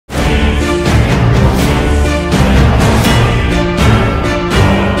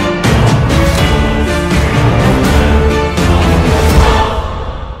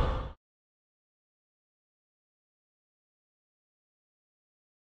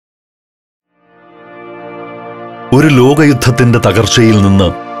ഒരു ലോകയുദ്ധത്തിന്റെ തകർച്ചയിൽ നിന്ന്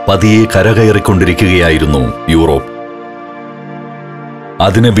പതിയെ കരകയറിക്കൊണ്ടിരിക്കുകയായിരുന്നു യൂറോപ്പ്.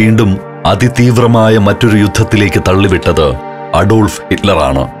 അതിനെ വീണ്ടും അതിതീവ്രമായ മറ്റൊരു യുദ്ധത്തിലേക്ക് തള്ളിവിട്ടത് അഡോൾഫ്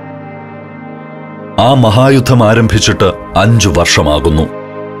ഹിറ്റ്ലറാണ്. ആ മഹായുദ്ധം ആരംഭിച്ചിട്ട് 5 വർഷമാകുന്നു.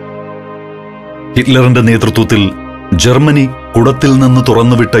 ഹിറ്റ്ലറിന്റെ നേതൃത്വത്തിൽ ജർമ്മനി കുടത്തിൽ നിന്ന്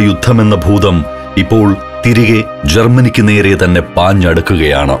തുറന്നുവിട്ട യുദ്ധമെന്ന ഭൂതം ഇപ്പോൾ തിരികെ ജർമ്മനിക്ക് നേരെ തന്നെ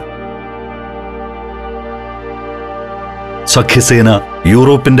പാഞ്ഞടുക്കുകയാണ്. സഖ്യസേന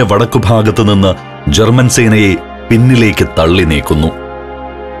യൂറോപ്പിന്റെ വടക്കുഭാഗത്ത് നിന്ന് ജർമ്മൻ സേനയെ പിന്നിലേക്ക് തള്ളി നീക്കുന്നു.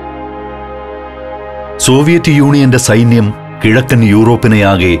 സോവിയറ്റ് യൂണിയന്റെ സൈന്യം കിഴക്കൻ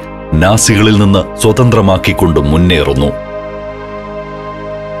യൂറോപ്പിനെയാകെ നാസികളിൽ നിന്ന് സ്വതന്ത്രമാക്കിക്കൊണ്ട് മുന്നേറുന്നു.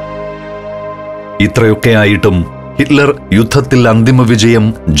 ഇത്രയൊക്കെയായിട്ടും ഹിറ്റ്ലർ യുദ്ധത്തിൽ അന്തിമ വിജയം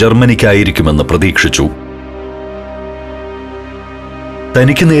ജർമ്മനിക്കായിരിക്കുമെന്ന് പ്രതീക്ഷിച്ചു.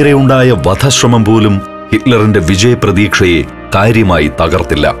 തനിക്ക് നേരെയുണ്ടായ വധശ്രമം പോലും ഹിറ്റ്ലറിന്റെ വിജയപ്രതീക്ഷയെ കാര്യമായി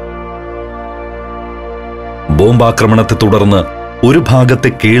തകർത്തില്ല. ബോംബാക്രമണത്തെ തുടർന്ന് ഒരു ഭാഗത്തെ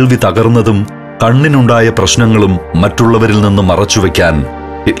കേൾവി തകർന്നതും കണ്ണിനുണ്ടായ പ്രശ്നങ്ങളും മറ്റുള്ളവരിൽ നിന്ന് മറച്ചുവെക്കാൻ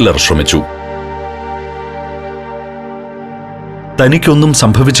ഹിറ്റ്ലർ ശ്രമിച്ചു. തനിക്കൊന്നും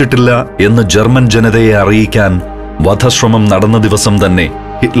സംഭവിച്ചിട്ടില്ല എന്ന് ജർമ്മൻ ജനതയെ അറിയിക്കാൻ വധശ്രമം നടന്ന ദിവസം തന്നെ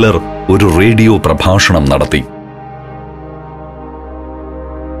ഹിറ്റ്ലർ ഒരു റേഡിയോ പ്രഭാഷണം നടത്തി.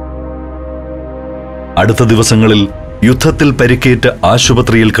 അടുത്ത ദിവസങ്ങളിൽ യുദ്ധത്തിൽ പരിക്കേറ്റ്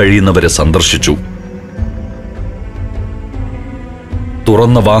ആശുപത്രിയിൽ കഴിയുന്നവരെ സന്ദർശിച്ചു.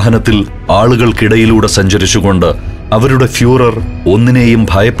 തുറന്ന വാഹനത്തിൽ ആളുകൾക്കിടയിലൂടെ സഞ്ചരിച്ചുകൊണ്ട് അവരുടെ ഫ്യൂറർ ഒന്നിനെയും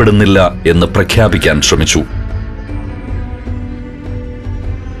ഭയപ്പെടുന്നില്ല എന്ന് പ്രഖ്യാപിക്കാൻ ശ്രമിച്ചു.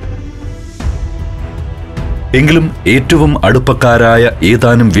 എങ്കിലും ഏറ്റവും അടുപ്പക്കാരായ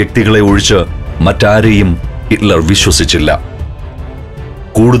ഏതാനും വ്യക്തികളെ ഒഴിച്ച് മറ്റാരെയും ഹിറ്റ്ലർ വിശ്വസിച്ചില്ല.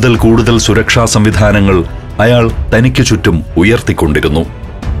 കൂടുതൽ കൂടുതൽ സുരക്ഷാ സംവിധാനങ്ങൾ അയാൾ തനിക്ക് ചുറ്റും ഉയർത്തിക്കൊണ്ടിരുന്നു.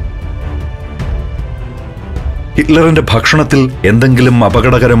 ഹിറ്റ്ലറിന്റെ ഭക്ഷണത്തിൽ എന്തെങ്കിലും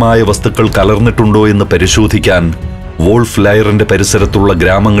അപകടകരമായ വസ്തുക്കൾ കലർന്നിട്ടുണ്ടോ എന്ന് പരിശോധിക്കാൻ വോൾഫ് ലയറിന്റെ പരിസരത്തുള്ള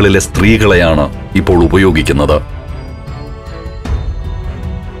ഗ്രാമങ്ങളിലെ സ്ത്രീകളെയാണ് ഇപ്പോൾ ഉപയോഗിക്കുന്നത്.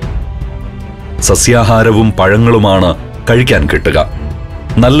 സസ്യാഹാരവും പഴങ്ങളുമാണ് കഴിക്കാൻ കിട്ടുക.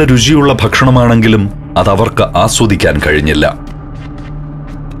 നല്ല രുചിയുള്ള ഭക്ഷണമാണെങ്കിലും അതവർക്ക് ആസ്വദിക്കാൻ കഴിഞ്ഞില്ല.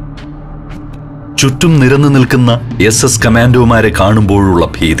 ചുറ്റും നിരന്നു നിൽക്കുന്ന SS കമാൻഡോമാരെ കാണുമ്പോഴുള്ള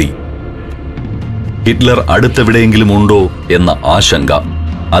ഭീതി, ഹിറ്റ്ലർ അടുത്തെവിടെയെങ്കിലും ഉണ്ടോ എന്ന ആശങ്ക,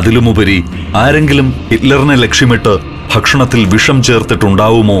 അതിലുമുപരി ആരെങ്കിലും ഹിറ്റ്ലറിനെ ലക്ഷ്യമിട്ട് ഭക്ഷണത്തിൽ വിഷം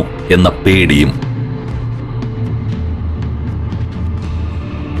ചേർത്തിട്ടുണ്ടാവുമോ എന്ന പേടിയും.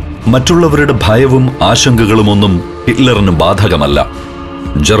 മറ്റുള്ളവരുടെ ഭയവും ആശങ്കകളുമൊന്നും ഹിറ്റ്ലറിന് ബാധകമല്ല.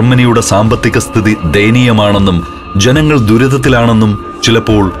 ജർമ്മനിയുടെ സാമ്പത്തിക സ്ഥിതി ദയനീയമാണെന്നും ജനങ്ങൾ ദുരിതത്തിലാണെന്നും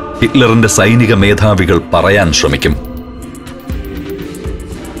ചിലപ്പോൾ ഹിറ്റ്ലറിന്റെ സൈനിക മേധാവികൾ പറയാൻ ശ്രമിക്കും.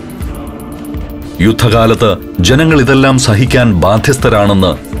 യുദ്ധകാലത്ത് ജനങ്ങൾ ഇതെല്ലാം സഹിക്കാൻ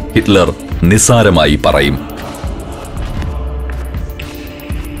ബാധ്യസ്ഥരാണെന്ന് ഹിറ്റ്ലർ നിസ്സാരമായി പറയും.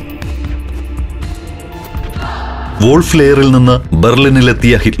 വോൾഫ് ലെയറിൽ നിന്ന്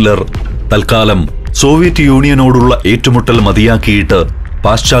ബെർലിനിലെത്തിയ ഹിറ്റ്ലർ തൽക്കാലം സോവിയറ്റ് യൂണിയനോടുള്ള ഏറ്റുമുട്ടൽ മതിയാക്കിയിട്ട്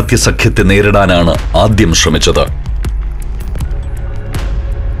പാശ്ചാത്യ സഖ്യത്തെ നേരിടാനാണ് ആദ്യം ശ്രമിച്ചത്.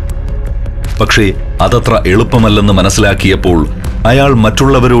 പക്ഷേ അതത്ര എളുപ്പമല്ലെന്ന് മനസ്സിലാക്കിയപ്പോൾ അയാൾ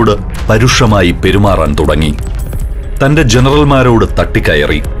മറ്റുള്ളവരോട് പരുഷമായി പെരുമാറാൻ തുടങ്ങി. തന്റെ ജനറൽമാരോട്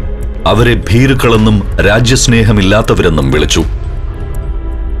തട്ടിക്കയറി. അവരെ ഭീരുക്കളെന്നും രാജ്യസ്നേഹമില്ലാത്തവരെന്നും വിളിച്ചു.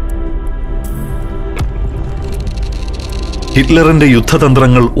 ഹിറ്റ്ലറിന്റെ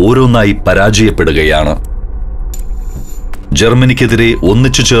യുദ്ധതന്ത്രങ്ങൾ ഓരോന്നായി പരാജയപ്പെടുകയാണ്. ജർമ്മനിക്കെതിരെ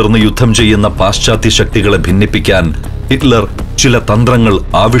ഒന്നിച്ചു ചേർന്ന് യുദ്ധം ചെയ്യുന്ന പാശ്ചാത്യ ശക്തികളെ ഭിന്നിപ്പിക്കാൻ ഹിറ്റ്ലർ ചില തന്ത്രങ്ങൾ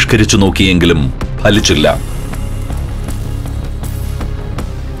ആവിഷ്കരിച്ചു നോക്കിയെങ്കിലും ഫലിച്ചില്ല.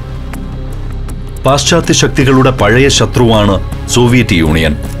 പാശ്ചാത്യ ശക്തികളുടെ പഴയ ശത്രുവാണ് സോവിയറ്റ്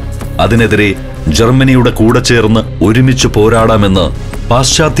യൂണിയൻ. അതിനെതിരെ ജർമ്മനിയുടെ കൂടെ ചേർന്ന് ഒരുമിച്ച് പോരാടാമെന്ന്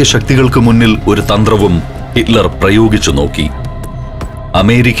പാശ്ചാത്യ ശക്തികൾക്ക് മുന്നിൽ ഒരു തന്ത്രവും ഹിറ്റ്ലർ പ്രയോഗിച്ചു നോക്കി.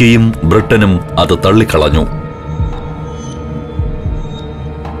 അമേരിക്കയും ബ്രിട്ടനും അത് തള്ളിക്കളഞ്ഞു.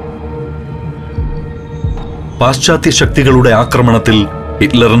 പാശ്ചാത്യ ശക്തികളുടെ ആക്രമണത്തിൽ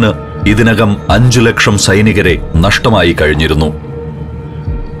ഹിറ്റ്ലറിന് ഇതിനകം 5 ലക്ഷം സൈനികരെ നഷ്ടമായി കഴിഞ്ഞിരുന്നു.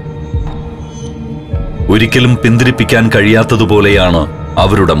 ഒരിക്കലും പിന്തിരിപ്പിക്കാൻ കഴിയാത്തതുപോലെയാണ്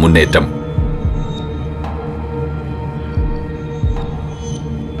അവരുടെ മുന്നേറ്റം.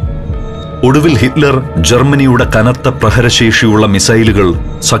 ഒടുവിൽ ഹിറ്റ്ലർ ജർമ്മനിയുടെ കനത്ത പ്രഹരശേഷിയുള്ള മിസൈലുകൾ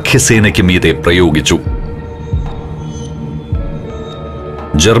സഖ്യസേനയ്ക്ക് മീതെ പ്രയോഗിച്ചു.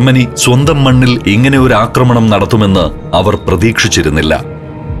 ജർമ്മനി സ്വന്തം മണ്ണിൽ ഇങ്ങനെ ഒരു ആക്രമണം നടത്തുമെന്ന് അവർ പ്രതീക്ഷിച്ചിരുന്നില്ല.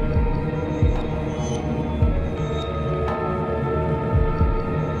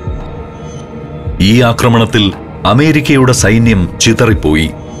 ഈ ആക്രമണത്തിൽ അമേരിക്കയുടെ സൈന്യം ചിതറിപ്പോയി.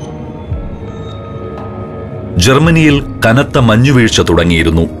 ജർമ്മനിയിൽ കനത്ത മഞ്ഞുവീഴ്ച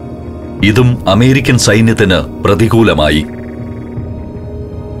തുടങ്ങിയിരുന്നു. ഇതും അമേരിക്കൻ സൈന്യത്തിന് പ്രതികൂലമായി.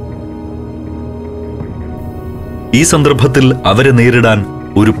 ഈ സന്ദർഭത്തിൽ അവരെ നേരിടാൻ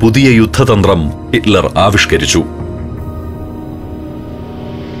ഒരു പുതിയ യുദ്ധതന്ത്രം ഹിറ്റ്ലർ ആവിഷ്കരിച്ചു.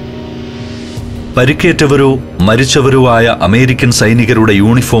 പരിക്കേറ്റവരോ മരിച്ചവരോ ആയ അമേരിക്കൻ സൈനികരുടെ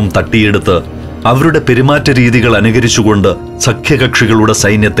യൂണിഫോം തട്ടിയെടുത്ത് അവരുടെ പെരുമാറ്റ രീതികൾ അനുകരിച്ചുകൊണ്ട് സഖ്യകക്ഷികളുടെ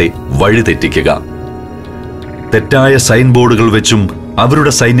സൈന്യത്തെ വഴിതെറ്റിക്കുക. തെറ്റായ സൈൻ ബോർഡുകൾ വെച്ചും അവരുടെ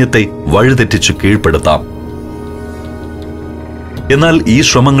സൈന്യത്തെ വഴിതെറ്റിച്ചു കീഴ്പ്പെടുത്താം. എന്നാൽ ഈ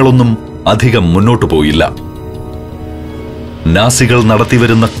ശ്രമങ്ങളൊന്നും അധികം മുന്നോട്ടു പോയില്ല. നാസികൾ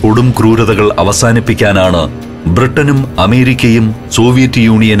നടത്തിവരുന്ന കൊടും ക്രൂരതകൾ അവസാനിപ്പിക്കാനാണ് ബ്രിട്ടനും അമേരിക്കയും സോവിയറ്റ്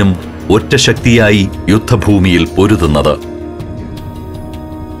യൂണിയനും ഒറ്റ ശക്തിയായി യുദ്ധഭൂമിയിൽ പൊരുതുന്നത്.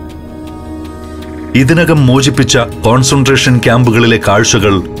 ഇതിനകം മോചിപ്പിച്ച കോൺസെൻട്രേഷൻ ക്യാമ്പുകളിലെ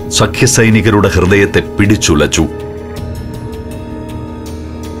കാഴ്ചകൾ സഖ്യസൈനികരുടെ ഹൃദയത്തെ പിടിച്ചുലച്ചു.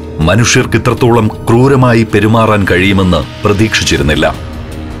 മനുഷ്യർക്ക് ഇത്രത്തോളം ക്രൂരമായി പെരുമാറാൻ കഴിയുമെന്ന് പ്രതീക്ഷിച്ചിരുന്നില്ല.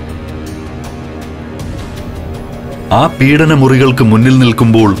 ആ പീഡനമുറികൾക്ക് മുന്നിൽ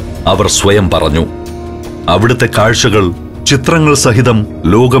നിൽക്കുമ്പോൾ അവർ സ്വയം പറഞ്ഞു, അവിടുത്തെ കാഴ്ചകൾ ചിത്രങ്ങൾ സഹിതം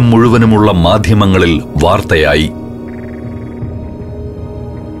ലോകം മുഴുവനുമുള്ള മാധ്യമങ്ങളിൽ വാർത്തയായി.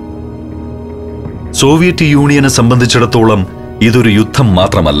 സോവിയറ്റ് യൂണിയനെ സംബന്ധിച്ചിടത്തോളം ഇതൊരു യുദ്ധം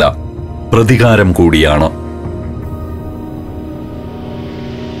മാത്രമല്ല, പ്രതികാരം കൂടിയാണ്.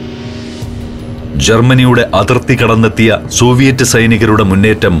 ജർമ്മനിയുടെ അതിർത്തി കടന്നെത്തിയ സോവിയറ്റ് സൈനികരുടെ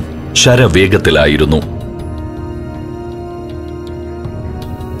മുന്നേറ്റം ശരവേഗത്തിലായിരുന്നു.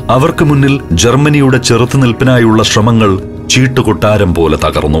 അവർക്ക് മുന്നിൽ ജർമ്മനിയുടെ ചെറുത്തുനിൽപ്പിനായുള്ള ശ്രമങ്ങൾ ചീട്ടുകൊട്ടാരം പോലെ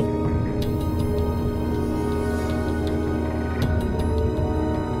തകർന്നു.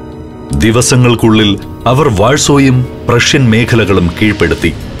 ദിവസങ്ങൾക്കുള്ളിൽ അവർ വാഴ്സോയും പ്രഷ്യൻ മേഖലകളും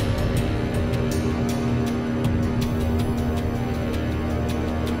കീഴ്പ്പെടുത്തി.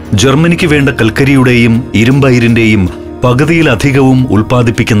 ജർമ്മനിക്ക് വേണ്ട കൽക്കരിയുടെയും ഇരുമ്പയിരിന്റെയും പകുതിയിലധികവും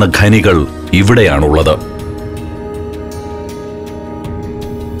ഉൽപ്പാദിപ്പിക്കുന്ന ഖനികൾ ഇവിടെയാണുള്ളത്.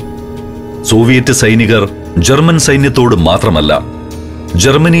 സോവിയറ്റ് സൈനികർ ജർമ്മൻ സൈന്യത്തോട് മാത്രമല്ല,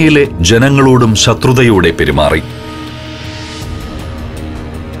 ജർമ്മനിയിലെ ജനങ്ങളോടും ശത്രുതയോടെ പെരുമാറി.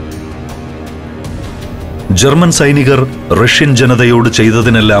 ജർമ്മൻ സൈനികർ റഷ്യൻ ജനതയോട്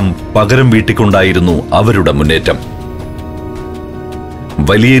ചെയ്തതിനെല്ലാം പകരം വീട്ടിക്കൊണ്ടായിരുന്നു അവരുടെ മുന്നേറ്റം.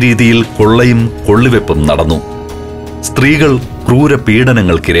 വലിയ രീതിയിൽ കൊള്ളയും കൊള്ളിവെപ്പും നടന്നു. സ്ത്രീകൾ ക്രൂര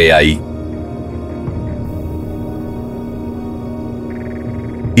പീഡനങ്ങൾക്കിരയായി.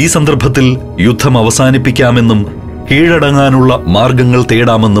 ഈ സന്ദർഭത്തിൽ യുദ്ധം അവസാനിപ്പിക്കാമെന്നും കീഴടങ്ങാനുള്ള മാർഗങ്ങൾ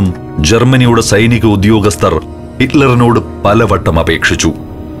തേടാമെന്നും ജർമ്മനിയുടെ സൈനിക ഉദ്യോഗസ്ഥർ ഹിറ്റ്ലറിനോട് പലവട്ടം അപേക്ഷിച്ചു.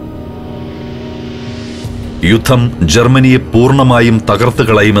 യുദ്ധം ജർമ്മനിയെ പൂർണ്ണമായും തകർത്തു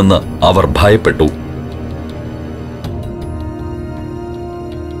കളയുമെന്ന് അവർ ഭയപ്പെട്ടു.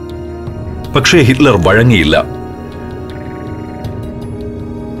 പക്ഷേ ഹിറ്റ്ലർ വഴങ്ങിയില്ല.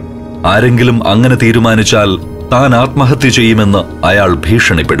 ആരെങ്കിലും അങ്ങനെ തീരുമാനിച്ചാൽ താൻ ആത്മഹത്യ ചെയ്യുമെന്ന് അയാൾ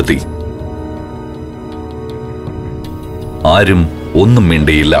ഭീഷണിപ്പെടുത്തി. ആരും ഒന്നും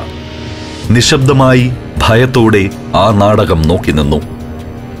മിണ്ടിയില്ല. നിശബ്ദമായി ഭയത്തോടെ ആ നാടകം നോക്കി നിന്നു.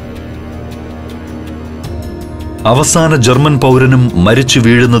 അവസാന ജർമ്മൻ പൗരനും മരിച്ചു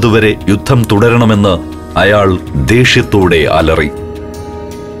വീഴുന്നതുവരെ യുദ്ധം തുടരണമെന്ന് അയാൾ ദേഷ്യത്തോടെ അലറി.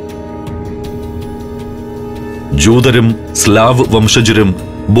 ജൂതരും സ്ലാവ് വംശജരും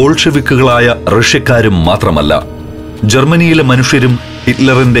ബോൾഷെവിക്കുകളായ റഷ്യക്കാരും മാത്രമല്ല, ജർമ്മനിയിലെ മനുഷ്യരും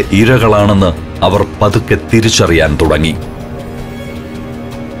ഹിറ്റ്ലറിന്റെ ഇരകളാണെന്ന് അവർ പതുക്കെ തിരിച്ചറിയാൻ തുടങ്ങി.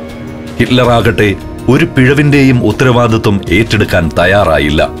 ഹിറ്റ്ലറാകട്ടെ ഒരു പിഴവിന്റെയും ഉത്തരവാദിത്വം ഏറ്റെടുക്കാൻ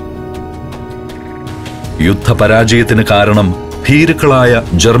തയ്യാറായില്ല. യുദ്ധപരാജയത്തിന് കാരണം ഭീരുക്കളായ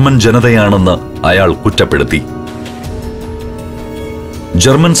ജർമ്മൻ ജനതയാണെന്ന് അയാൾ കുറ്റപ്പെടുത്തി.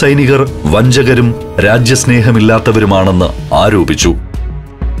 ജർമ്മൻ സൈനികർ വഞ്ചകരും രാജ്യസ്നേഹമില്ലാത്തവരുമാണെന്ന് ആരോപിച്ചു.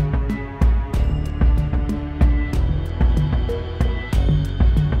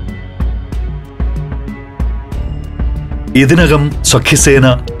 ഇതിനകം സഖ്യസേന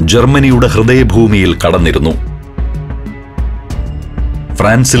ജർമ്മനിയുടെ ഹൃദയഭൂമിയിൽ കടന്നിരുന്നു.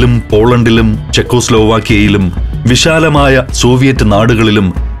 ഫ്രാൻസിലും പോളണ്ടിലും ചെക്കോസ്ലോവാക്യയിലും വിശാലമായ സോവിയറ്റ് നാടുകളിലും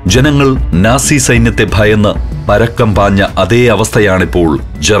ജനങ്ങൾ നാസി സൈന്യത്തെ ഭയന്ന് പരക്കം പാഞ്ഞ അതേ അവസ്ഥയാണിപ്പോൾ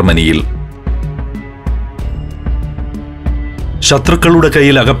ജർമ്മനിയിൽ. ശത്രുക്കളുടെ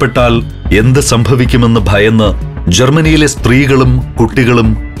കയ്യിൽ അകപ്പെട്ടാൽ എന്ത് സംഭവിക്കുമെന്ന് ഭയന്ന് ജർമ്മനിയിലെ സ്ത്രീകളും കുട്ടികളും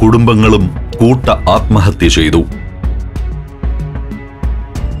കുടുംബങ്ങളും കൂട്ട ആത്മഹത്യ ചെയ്തു.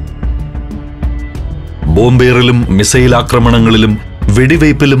 ബോംബേറിലും മിസൈൽ ആക്രമണങ്ങളിലും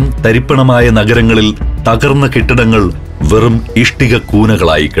വെടിവയ്പിലും തരിപ്പണമായ നഗരങ്ങളിൽ തകർന്ന കെട്ടിടങ്ങൾ വെറും ഇഷ്ടിക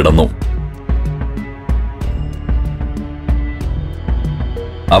കൂനകളായി കിടന്നു.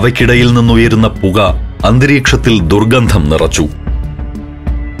 അവയ്ക്കിടയിൽ നിന്നുയരുന്ന പുക അന്തരീക്ഷത്തിൽ ദുർഗന്ധം നിറച്ചു.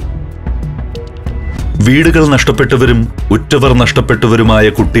 വീടുകൾ നഷ്ടപ്പെട്ടവരും ഉറ്റവർ നഷ്ടപ്പെട്ടവരുമായ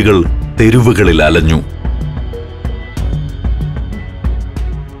കുട്ടികൾ തെരുവുകളിൽ അലഞ്ഞു.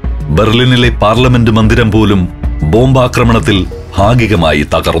 ബെർലിനിലെ പാർലമെന്റ് മന്ദിരം പോലും ബോംബാക്രമണത്തിൽ ഭാഗികമായി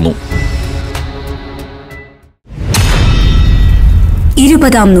തകർന്നു.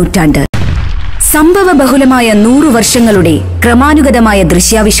 20ാം നൂറ്റാണ്ട് സംഭവബഹുലമായ 100 വർഷങ്ങളുടെ ക്രമാനുഗതമായ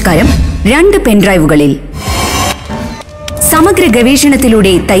ദൃശ്യാവിഷ്കാരം 2 പെൻഡ്രൈവുകളിൽ. സമഗ്ര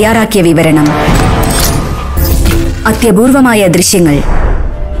ഗവേഷണത്തിലൂടെ തയ്യാറാക്കിയ വിവരണം. അത്യപൂർവമായ ദൃശ്യങ്ങൾ.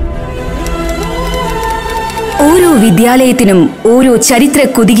 ഓരോ വിദ്യാലയത്തിനും ഓരോ ചരിത്ര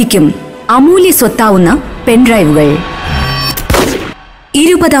കുതികിക്കും അമൂല്യ സ്വത്താവുന്ന പെൻഡ്രൈവുകൾ.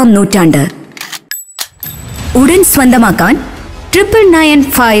 20ാം നൂറ്റാണ്ട്. ഉടൻ സ്വന്തമാക്കാൻ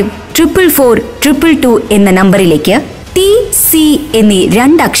 9995444222 എന്ന നമ്പറിലേക്ക് TC എന്നീ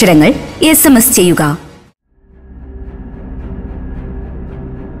 2 അക്ഷരങ്ങൾ SMS ചെയ്യുക.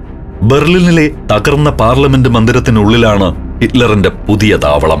 ബെർലിനിലെ തകർന്ന പാർലമെന്റ് മന്ദിരത്തിനുള്ളിലാണ് ഹിറ്റ്ലറിന്റെ പുതിയ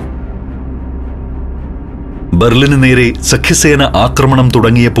താവളം. ബെർലിന് നേരെ സഖ്യസേന ആക്രമണം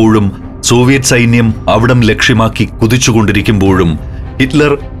തുടങ്ങിയപ്പോഴും സോവിയറ്റ് സൈന്യം അവിടം ലക്ഷ്യമാക്കി കുതിച്ചുകൊണ്ടിരിക്കുമ്പോഴും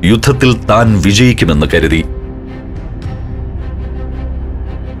ഹിറ്റ്ലർ യുദ്ധത്തിൽ താൻ വിജയിക്കുമെന്ന് കരുതി.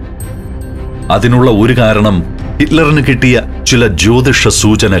 അതിനുള്ള ഒരു കാരണം ഹിറ്റ്ലറിന് കിട്ടിയ ചില ജ്യോതിഷ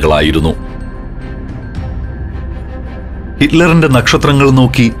സൂചനകളായിരുന്നു. ഹിറ്റ്ലറിന്റെ നക്ഷത്രങ്ങൾ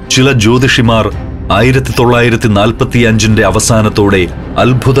നോക്കി ചില ജ്യോതിഷിമാർ 1945 അവസാനത്തോടെ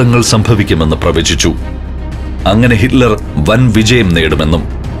അത്ഭുതങ്ങൾ സംഭവിക്കുമെന്ന് പ്രവചിച്ചു. അങ്ങനെ ഹിറ്റ്ലർ വൻ വിജയം നേടുമെന്നും.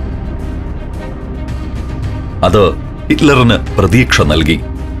 അത് ഹിറ്റ്ലറിന് പ്രതീക്ഷ നൽകി.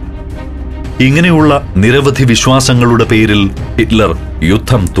 ഇങ്ങനെയുള്ള നിരവധി വിശ്വാസങ്ങളുടെ പേരിൽ ഹിറ്റ്ലർ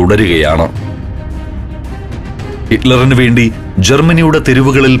യുദ്ധം തുടരുകയാണ്. ഹിറ്റ്ലറിന് വേണ്ടി ജർമ്മനിയുടെ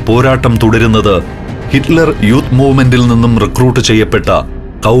തെരുവുകളിൽ പോരാട്ടം തുടരുന്നത് ഹിറ്റ്ലർ യൂത്ത് മൂവ്മെന്റിൽ നിന്നും റിക്രൂട്ട് ചെയ്യപ്പെട്ട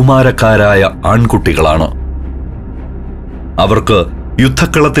കൗമാരക്കാരായ ആൺകുട്ടികളാണ്. അവർക്ക്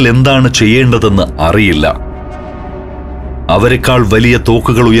യുദ്ധക്കളത്തിൽ എന്താണ് ചെയ്യേണ്ടതെന്ന് അറിയില്ല. അവരെക്കാൾ വലിയ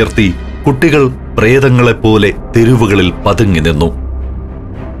തോക്കുകൾ ഉയർത്തി കുട്ടികൾ പ്രേതങ്ങളെപ്പോലെ തെരുവുകളിൽ പതുങ്ങി നിന്നു.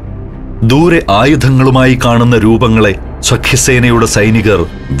 ദൂരെ ആയുധങ്ങളുമായി കാണുന്ന രൂപങ്ങളെ സഖ്യസേനയുടെ സൈനികർ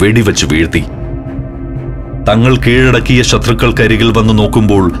വെടിവെച്ച് വീഴ്ത്തി. തങ്ങൾ കീഴടക്കിയ ശത്രുക്കൾക്കരികിൽ വന്നു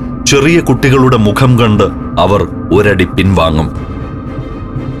നോക്കുമ്പോൾ ചെറിയ കുട്ടികളുടെ മുഖം കണ്ട് അവർ ഒരടി പിൻവാങ്ങും.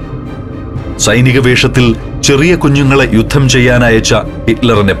 സൈനിക വേഷത്തിൽ ചെറിയ കുഞ്ഞുങ്ങളെ യുദ്ധം ചെയ്യാനയച്ച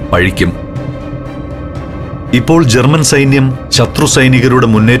ഹിറ്റ്ലറിനെ പഴിക്കും. ഇപ്പോൾ ജർമ്മൻ സൈന്യം ശത്രു സൈനികരുടെ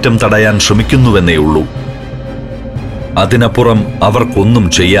മുന്നേറ്റം തടയാൻ ശ്രമിക്കുന്നുവെന്നേ ഉള്ളൂ. അതിനപ്പുറം അവർക്കൊന്നും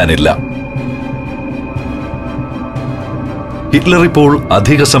ചെയ്യാനില്ല. ഹിറ്റ്ലർ ഇപ്പോൾ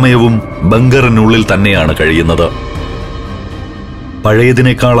അധിക സമയവും ബങ്കറിനുള്ളിൽ തന്നെയാണ് കഴിയുന്നത്.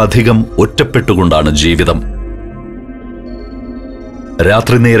 പഴയതിനേക്കാൾ അധികം ഒറ്റപ്പെട്ടുകൊണ്ടാണ് ജീവിതം.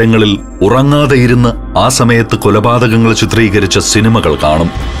 രാത്രി നേരങ്ങളിൽ ഉറങ്ങാതെ ഇരുന്ന് ആ സമയത്ത് കൊലപാതകങ്ങൾ ചിത്രീകരിച്ച സിനിമകൾ കാണും.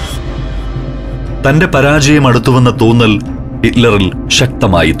 തന്റെ പരാജയം അടുത്തുവെന്ന തോന്നൽ ഹിറ്റ്ലറിൽ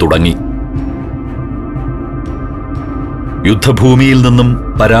ശക്തമായി തുടങ്ങി. യുദ്ധഭൂമിയിൽ നിന്നും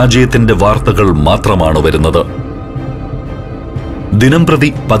പരാജയത്തിന്റെ വാർത്തകൾ മാത്രമാണ് വരുന്നത്. ദിനംപ്രതി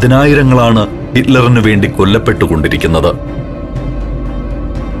 10,000-ങ്ങളാണ് ഹിറ്റ്ലറിനു വേണ്ടി കൊല്ലപ്പെട്ടുകൊണ്ടിരിക്കുന്നത്.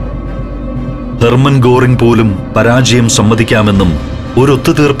 ഹെർമൻ ഗോറിംഗ് പോലും പരാജയം സമ്മതിക്കാമെന്നും ഒരു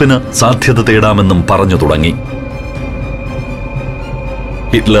ഒത്തുതീർപ്പിന് സാധ്യത തേടാമെന്നും പറഞ്ഞു തുടങ്ങി.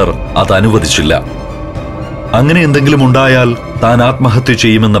 ഹിറ്റ്ലർ അത് അനുവദിച്ചില്ല. അങ്ങനെ എന്തെങ്കിലും ഉണ്ടായാൽ താൻ ആത്മഹത്യ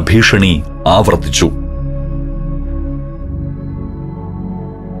ചെയ്യുമെന്ന ഭീഷണി ആവർത്തിച്ചു.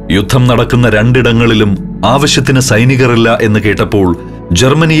 യുദ്ധം നടക്കുന്ന 2 ഇടങ്ങളിലും ആവശ്യത്തിന് സൈനികരില്ല എന്ന് കേട്ടപ്പോൾ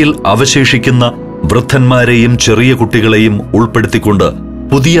ജർമ്മനിയിൽ അവശേഷിക്കുന്ന വൃദ്ധന്മാരെയും ചെറിയ കുട്ടികളെയും ഉൾപ്പെടുത്തിക്കൊണ്ട്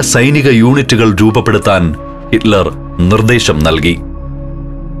പുതിയ സൈനിക യൂണിറ്റുകൾ രൂപപ്പെടുത്താൻ ഹിറ്റ്ലർ നിർദ്ദേശം നൽകി.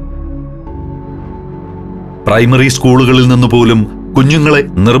 പ്രൈമറി സ്കൂളുകളിൽ നിന്നുപോലും കുഞ്ഞുങ്ങളെ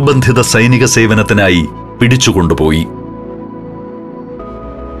നിർബന്ധിത സൈനിക സേവനത്തിനായി പിടിച്ചുകൊണ്ടുപോയി.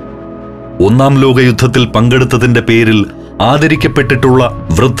 1-ാം ലോകയുദ്ധത്തിൽ പങ്കെടുത്തതിന്റെ പേരിൽ ആദരിക്കപ്പെട്ടിട്ടുള്ള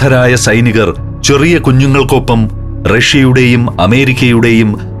വൃദ്ധരായ സൈനികർ ചെറിയ കുഞ്ഞുങ്ങൾക്കൊപ്പം റഷ്യയുടെയും അമേരിക്കയുടെയും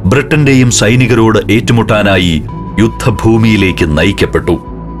ബ്രിട്ടന്റെയും സൈനികരോട് ഏറ്റുമുട്ടാനായി യുദ്ധഭൂമിയിലേക്ക് നയിക്കപ്പെട്ടു.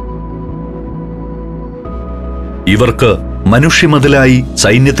 ഇവർക്ക് മനുഷ്യമതിലായി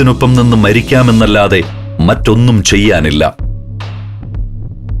സൈന്യത്തിനൊപ്പം നിന്ന് മരിക്കാമെന്നല്ലാതെ മറ്റൊന്നും ചെയ്യാനില്ല.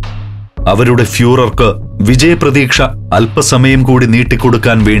 അവരുടെ ഫ്യൂറർക്ക് വിജയപ്രതീക്ഷ അല്പസമയം കൂടി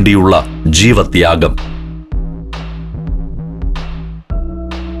നീട്ടിക്കൊടുക്കാൻ വേണ്ടിയുള്ള ജീവത്യാഗം.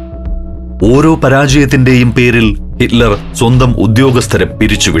 ഓരോ പരാജയത്തിന്റെയും പേരിൽ ഹിറ്റ്ലർ സ്വന്തം ഉദ്യോഗസ്ഥരെ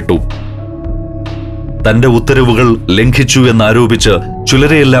പിരിച്ചുവിട്ടു. തന്റെ ഉത്തരവുകൾ ലംഘിച്ചു എന്നാരോപിച്ച്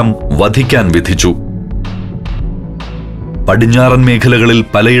ചിലരെയെല്ലാം വധിക്കാൻ വിധിച്ചു. പടിഞ്ഞാറൻ മേഖലകളിൽ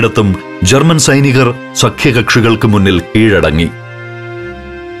പലയിടത്തും ജർമ്മൻ സൈനികർ സഖ്യകക്ഷികൾക്ക് മുന്നിൽ കീഴടങ്ങി.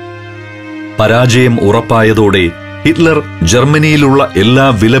 പരാജയം ഉറപ്പായതോടെ ഹിറ്റ്ലർ ജർമ്മനിയിലുള്ള എല്ലാ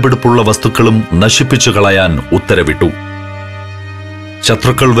വിലപിടിപ്പുള്ള വസ്തുക്കളും നശിപ്പിച്ചു കളയാൻ ഉത്തരവിട്ടു.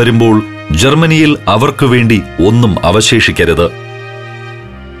 ശത്രുക്കൾ വരുമ്പോൾ ജർമ്മനിയിൽ അവർക്കു വേണ്ടി ഒന്നും അവശേഷിക്കരുത്.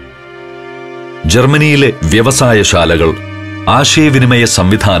 ജർമ്മനിയിലെ വ്യവസായശാലകൾ, ആശയവിനിമയ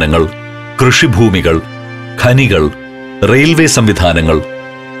സംവിധാനങ്ങൾ, കൃഷിഭൂമികൾ, ഖനികൾ, റെയിൽവേ സംവിധാനങ്ങൾ,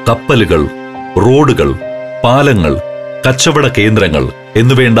 കപ്പലുകൾ, റോഡുകൾ, പാലങ്ങൾ, കച്ചവട കേന്ദ്രങ്ങൾ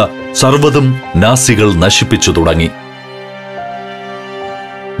എന്നുവേണ്ട സർവ്വതും നാസികൾ നശിപ്പിച്ചു തുടങ്ങി.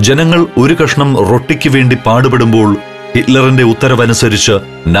 ജനങ്ങൾ ഒരു കഷ്ണം റൊട്ടിക്ക് വേണ്ടി പാടുപെടുമ്പോൾ ഹിറ്റ്ലറിന്റെ ഉത്തരവനുസരിച്ച്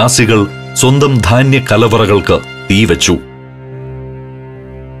നാസികൾ സ്വന്തം ധാന്യ കലവറകൾക്ക് തീവച്ചു.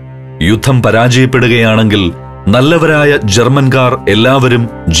 യുദ്ധം പരാജയപ്പെടുകയാണെങ്കിൽ നല്ലവരായ ജർമ്മൻകാർ എല്ലാവരും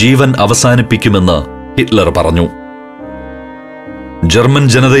ജീവൻ അവസാനിപ്പിക്കുമെന്ന് ഹിറ്റ്ലർ പറഞ്ഞു. ജർമ്മൻ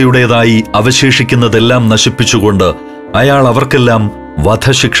ജനതയുടേതായി അവശേഷിക്കുന്നതെല്ലാം നശിപ്പിച്ചുകൊണ്ട് അയാൾ അവർക്കെല്ലാം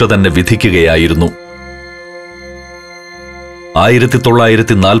വധശിക്ഷ തന്നെ വിധിക്കുകയായിരുന്നു.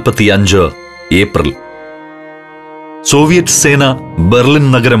 1945 ഏപ്രിൽ സോവിയറ്റ് സേന ബെർലിൻ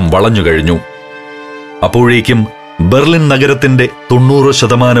നഗരം വളഞ്ഞുകഴിഞ്ഞു. അപ്പോഴേക്കും ബെർലിൻ നഗരത്തിന്റെ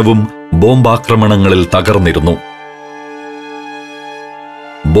 90% ബോംബാക്രമണങ്ങളിൽ തകർന്നിരുന്നു.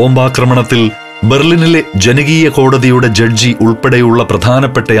 ബോംബാക്രമണത്തിൽ ബെർലിനിലെ ജനകീയ കോടതിയുടെ ജഡ്ജി ഉൾപ്പെടെയുള്ള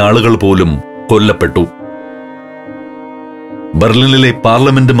പ്രധാനപ്പെട്ട ആളുകൾ പോലും കൊല്ലപ്പെട്ടു. ബെർലിനിലെ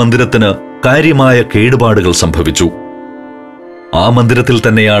പാർലമെന്റ് മന്ദിരത്തിന് കാര്യമായ കേടുപാടുകൾ സംഭവിച്ചു. ആ മന്ദിരത്തിൽ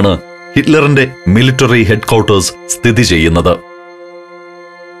തന്നെയാണ് ഹിറ്റ്ലറിന്റെ മിലിറ്ററി ഹെഡ്ക്വാർട്ടേഴ്സ് സ്ഥിതി ചെയ്യുന്നത്.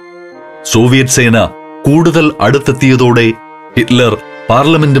 സോവിയറ്റ് സേന കൂടുതൽ അടുത്തെത്തിയതോടെ ഹിറ്റ്ലർ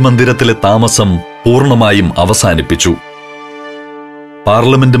പാർലമെന്റ് മന്ദിരത്തിലെ താമസം പൂർണ്ണമായും അവസാനിപ്പിച്ചു.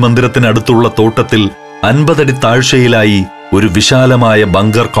 പാർലമെന്റ് മന്ദിരത്തിനടുത്തുള്ള തോട്ടത്തിൽ 50 അടി താഴ്ചയിലായി ഒരു വിശാലമായ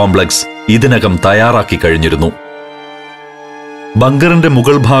ബങ്കർ കോംപ്ലക്സ് ഇതിനകം തയ്യാറാക്കി കഴിഞ്ഞിരുന്നു. ബങ്കറിന്റെ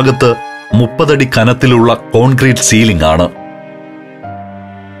മുകൾ ഭാഗത്ത് 30 അടി കനത്തിലുള്ള കോൺക്രീറ്റ് സീലിംഗ് ആണ്.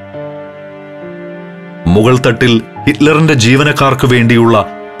 മുകൾ തട്ടിൽ ഹിറ്റ്ലറിന്റെ ജീവനക്കാർക്ക് വേണ്ടിയുള്ള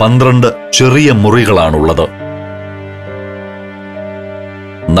 12 ചെറിയ മുറികളാണുള്ളത്.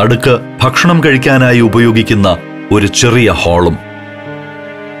 നടുക്ക് ഭക്ഷണം കഴിക്കാനായി ഉപയോഗിക്കുന്ന ഒരു ചെറിയ ഹാളും.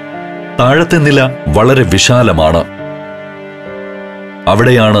 താഴത്തെ നില വളരെ വിശാലമാണ്.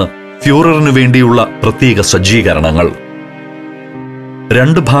 അവിടെയാണ് ഫ്യൂററിനു വേണ്ടിയുള്ള പ്രത്യേക സജ്ജീകരണങ്ങൾ.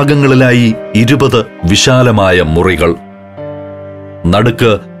 2 ഭാഗങ്ങളിലായി 20 വിശാലമായ മുറികൾ.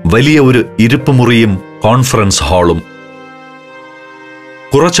 നടുക്ക് വലിയ ഒരു ഇരിപ്പുമുറിയും കോൺഫറൻസ് ഹാളും.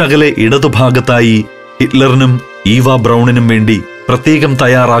 കുറച്ചകലെ ഇടതുഭാഗത്തായി ഹിറ്റ്ലറിനും ഈവ ബ്രൗണിനും വേണ്ടി പ്രത്യേകം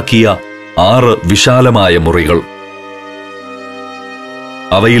തയ്യാറാക്കിയ 6 വിശാലമായ മുറികൾ.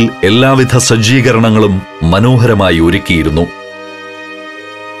 അവയിൽ എല്ലാവിധ സജ്ജീകരണങ്ങളും മനോഹരമായി ഒരുക്കിയിരുന്നു.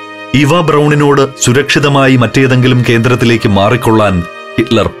 ഈവ ബ്രൗണിനോട് സുരക്ഷിതമായി മറ്റേതെങ്കിലും കേന്ദ്രത്തിലേക്ക് മാറിക്കൊള്ളാൻ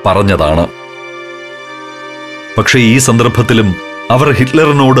ഹിറ്റ്ലർ പറഞ്ഞതാണ്. പക്ഷേ ഈ സന്ദർഭത്തിലും അവർ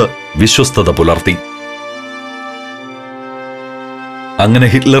ഹിറ്റ്ലറിനോട് വിശ്വസ്തത പുലർത്തി. അങ്ങനെ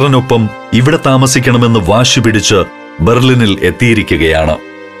ഹിറ്റ്ലറിനൊപ്പം ഇവിടെ താമസിക്കണമെന്ന് വാശി പിടിച്ച് ബെർലിനിൽ എത്തിയിരിക്കുകയാണ്.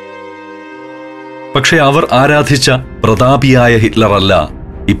 പക്ഷെ അവർ ആരാധിച്ച പ്രതാപിയായ ഹിറ്റ്ലർ അല്ല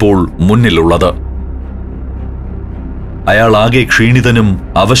ഇപ്പോൾ മുന്നിലുള്ളത്. അയാൾ ആകെ ക്ഷീണിതനും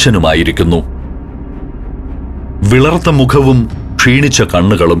അവശനുമായിരിക്കുന്നു. വിളർത്ത മുഖവും ക്ഷീണിച്ച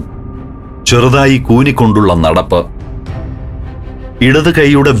കണ്ണുകളും, ചെറുതായി കൂനിക്കൊണ്ടുള്ള നടപ്പ്, ഇടത്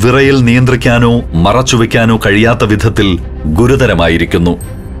കൈയുടെ വിറയൽ നിയന്ത്രിക്കാനോ മറച്ചുവെക്കാനോ കഴിയാത്ത വിധത്തിൽ ഗുരുതരമായിരിക്കുന്നു.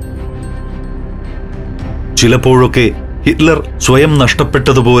 ചിലപ്പോഴൊക്കെ ഹിറ്റ്ലർ സ്വയം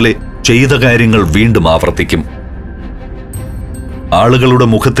നഷ്ടപ്പെട്ടതുപോലെ ചെയ്ത കാര്യങ്ങൾ വീണ്ടും ആവർത്തിക്കും. ആളുകളുടെ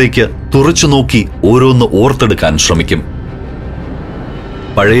മുഖത്തേക്ക് തുറച്ചു നോക്കി ഓരോന്ന് ഓർത്തെടുക്കാൻ ശ്രമിക്കും.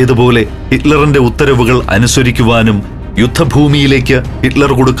 പഴയതുപോലെ ഹിറ്റ്ലറിന്റെ ഉത്തരവുകൾ അനുസരിക്കുവാനും യുദ്ധഭൂമിയിലേക്ക്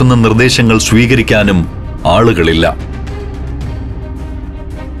ഹിറ്റ്ലർ കൊടുക്കുന്ന നിർദ്ദേശങ്ങൾ സ്വീകരിക്കാനും ആളുകളില്ല.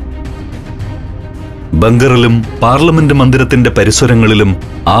 ബങ്കറിലും പാർലമെന്റ് മന്ദിരത്തിന്റെ പരിസരങ്ങളിലും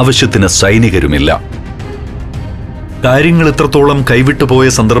ആവശ്യത്തിന് സൈനികരുമില്ല. കാര്യങ്ങൾ ഇത്രത്തോളം കൈവിട്ടുപോയ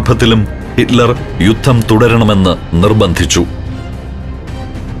സന്ദർഭത്തിലും ഹിറ്റ്ലർ യുദ്ധം തുടരണമെന്ന് നിർബന്ധിച്ചു.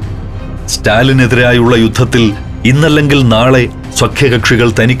 സ്റ്റാലിനെതിരായുള്ള യുദ്ധത്തിൽ ഇന്നല്ലെങ്കിൽ നാളെ സഖ്യകക്ഷികൾ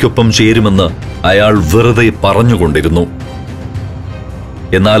തനിക്കൊപ്പം ചേരുമെന്ന് അയാൾ വെറുതെ പറഞ്ഞുകൊണ്ടിരുന്നു.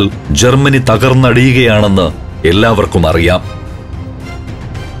 എന്നാൽ ജർമ്മനി തകർന്നടിയുകയാണെന്ന് എല്ലാവർക്കും അറിയാം.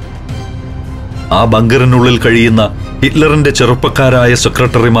 ആ ബങ്കറിനുള്ളിൽ കഴിയുന്ന ഹിറ്റ്ലറിന്റെ ചെറുപ്പക്കാരായ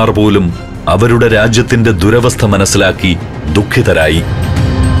സെക്രട്ടറിമാർ പോലും അവരുടെ രാജ്യത്തിന്റെ ദുരവസ്ഥ മനസ്സിലാക്കി ദുഃഖിതരായി.